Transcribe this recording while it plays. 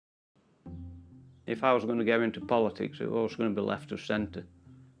If I was going to get into politics, it was going to be left of centre,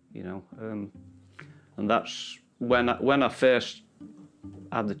 you know. And that's when I first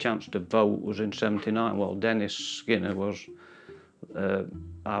had the chance to vote was in '79. Well, Dennis Skinner was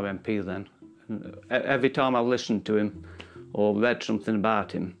our MP then. And every time I listened to him or read something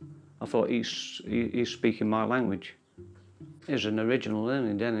about him, I thought he's speaking my language. He's an original,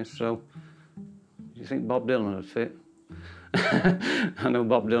 isn't he, Dennis? So, do you think Bob Dylan would fit? I know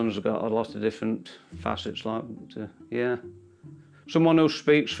Bob Dylan's got a lot of different facets, like, but, yeah. Someone who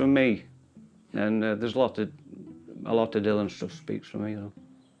speaks for me, and there's a lot of Dylan stuff speaks for me, you know,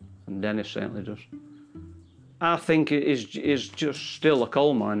 and Dennis certainly does. I think he's just still a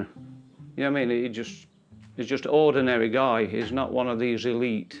coal miner. You know what I mean? He's just an ordinary guy. He's not one of these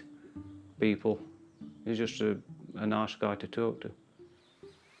elite people. He's just a nice guy to talk to.